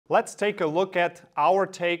Let's take a look at our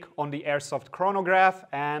take on the Airsoft chronograph,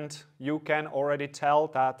 and you can already tell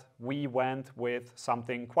that we went with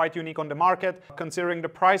something quite unique on the market, considering the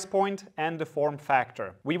price point and the form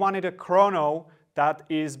factor. We wanted a chrono that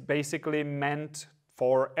is basically meant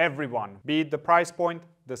for everyone, be it the price point,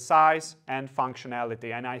 the size and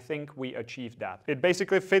functionality, and I think we achieved that. It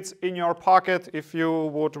basically fits in your pocket if you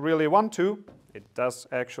would really want to. It does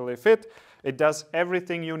actually fit. It does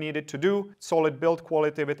everything you need it to do. Solid build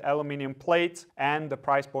quality with aluminum plates, and the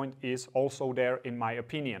price point is also there in my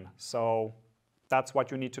opinion. So that's what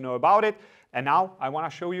you need to know about it. And now I want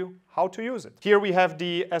to show you how to use it. Here we have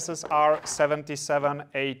the SSR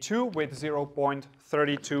 77A2 with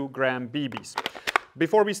 0.32 gram BBs.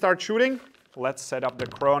 Before we start shooting, let's set up the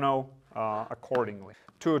chrono accordingly.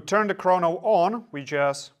 To turn the chrono on, we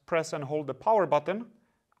just press and hold the power button,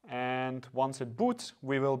 and once it boots,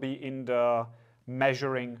 we will be in the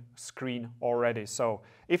measuring screen already. So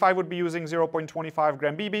if I would be using 0.25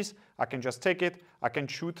 gram BBs, I can just take it, I can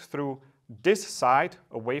shoot through this side,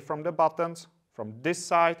 away from the buttons, from this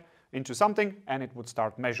side into something, and it would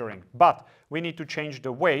start measuring. But we need to change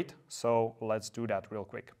the weight, so let's do that real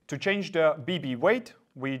quick. To change the BB weight,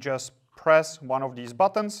 we just press one of these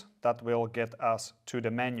buttons that will get us to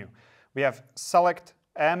the menu. We have select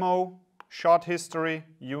ammo, shot history,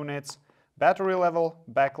 units, battery level,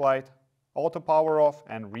 backlight, auto power off,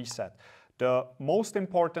 and reset. The most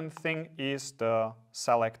important thing is the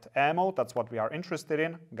select ammo. That's what we are interested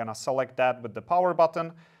in. I'm gonna select that with the power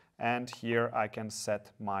button, and here I can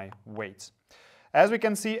set my weights. As we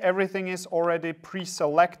can see, everything is already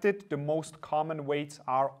pre-selected. The most common weights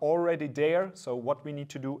are already there. So what we need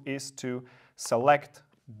to do is to select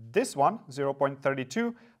this one,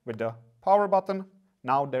 0.32, with the power button.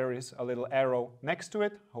 Now there is a little arrow next to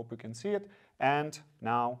it, hope you can see it, and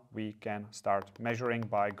now we can start measuring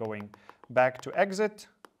by going back to exit,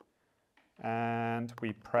 and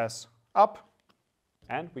we press up,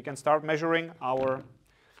 and we can start measuring our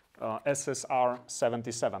SSR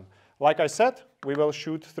 77. Like I said, we will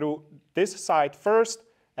shoot through this side first,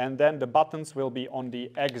 and then the buttons will be on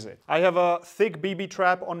the exit. I have a thick BB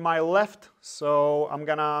trap on my left, so I'm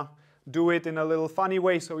gonna do it in a little funny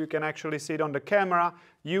way so you can actually see it on the camera.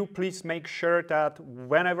 You please make sure that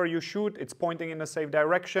whenever you shoot, it's pointing in the safe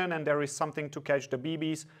direction and there is something to catch the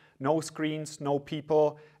BBs, no screens, no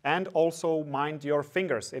people, and also mind your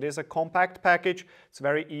fingers. It is a compact package. It's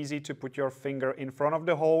very easy to put your finger in front of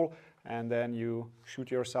the hole and then you shoot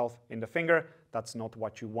yourself in the finger. That's not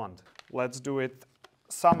what you want. Let's do it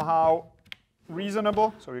somehow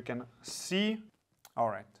reasonable so you can see. All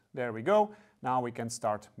right, there we go. Now we can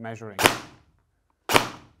start measuring.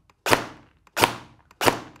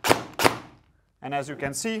 And as you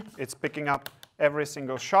can see, it's picking up every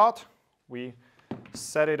single shot. We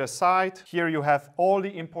set it aside. Here you have all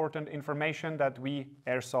the important information that we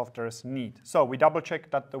airsofters need. So we double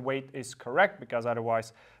check that the weight is correct, because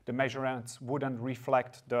otherwise the measurements wouldn't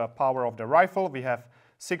reflect the power of the rifle. We have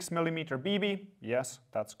 6mm BB, yes,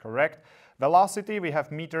 that's correct. Velocity, we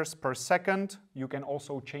have meters per second. You can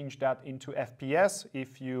also change that into FPS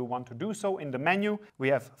if you want to do so in the menu. We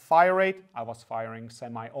have fire rate. I was firing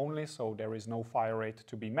semi only, so there is no fire rate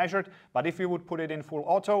to be measured. But if you would put it in full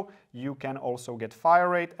auto, you can also get fire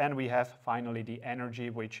rate. And we have finally the energy,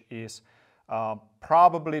 which is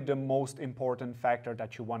probably the most important factor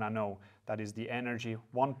that you want to know. That is the energy,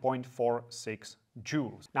 1.46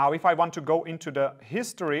 joules. Now, if I want to go into the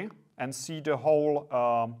history and see the whole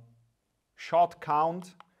shot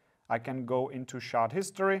count, I can go into shot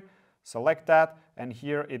history, select that, and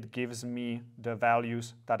here it gives me the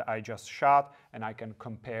values that I just shot, and I can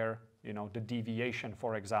compare, the deviation,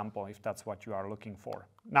 for example, if that's what you are looking for.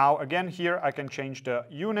 Now, again, here I can change the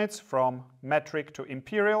units from metric to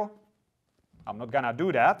imperial. I'm not gonna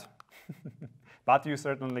do that, but you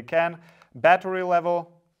certainly can. Battery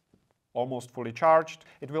level, almost fully charged.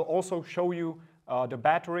 It will also show you the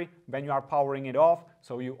battery when you are powering it off,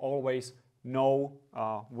 so you always know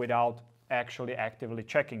without actually actively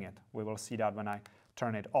checking it. We will see that when I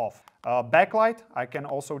turn it off. Backlight, I can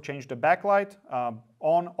also change the backlight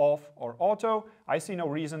on, off, or auto. I see no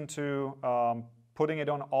reason to putting it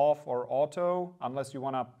on off or auto unless you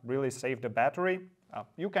want to really save the battery.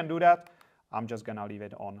 You can do that. I'm just gonna leave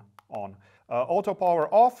it on. Auto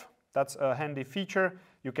power off, that's a handy feature.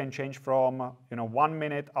 You can change from 1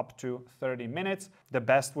 minute up to 30 minutes. The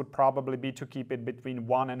best would probably be to keep it between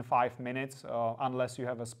 1 and 5 minutes, unless you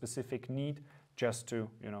have a specific need, just to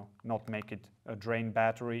not make it a drain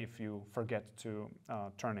battery if you forget to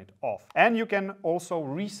turn it off. And you can also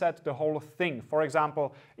reset the whole thing. For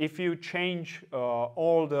example, if you change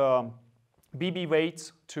all the BB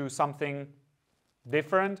weights to something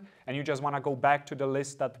different and you just want to go back to the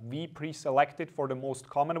list that we pre-selected for the most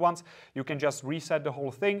common ones, you can just reset the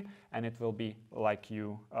whole thing and it will be like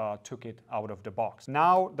you took it out of the box.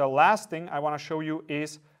 Now the last thing I want to show you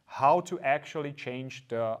is how to actually change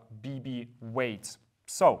the BB weights.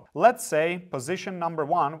 So let's say position number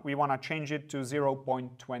 1, we want to change it to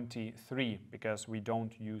 0.23 because we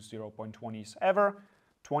don't use 0.20s ever.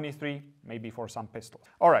 23 maybe for some pistols.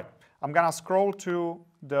 All right, I'm gonna scroll to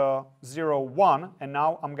the 01 and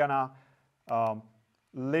now I'm gonna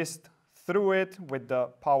list through it with the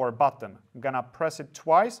power button. I'm gonna press it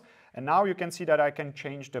twice and now you can see that I can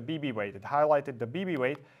change the BB weight. It highlighted the BB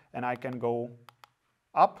weight and I can go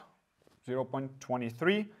up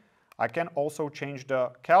 0.23. I can also change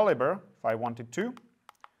the caliber if I wanted to.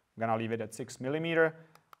 I'm gonna leave it at 6mm.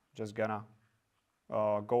 Just gonna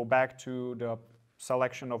go back to the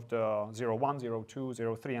selection of the 01, 02,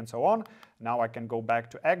 03 and so on. Now I can go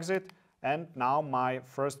back to exit and now my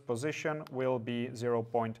first position will be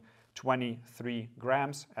 0.23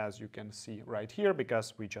 grams as you can see right here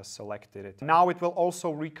because we just selected it. Now it will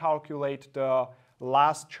also recalculate the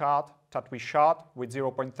last shot that we shot with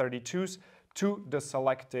 0.32s to the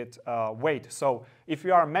selected weight. So if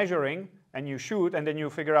you are measuring and you shoot and then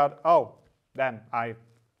you figure out, oh, then I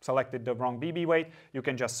selected the wrong BB weight, you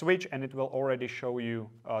can just switch and it will already show you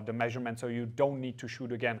the measurement so you don't need to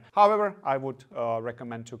shoot again. However, I would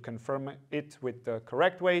recommend to confirm it with the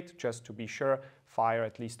correct weight just to be sure. Fire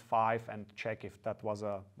at least 5 and check if that was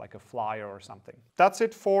like a flyer or something. That's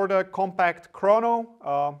it for the compact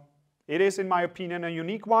Chrono. It is, in my opinion, a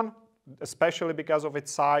unique one, especially because of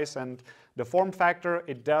its size and the form factor.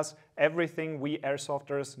 It does everything we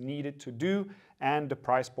airsofters needed to do, and the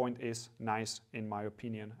price point is nice in my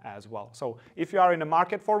opinion as well. So if you are in the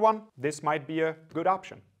market for one, this might be a good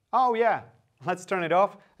option. Oh yeah, let's turn it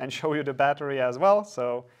off and show you the battery as well.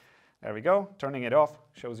 So there we go, turning it off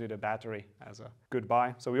shows you the battery as a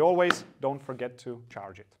goodbye. So we always don't forget to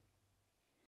charge it.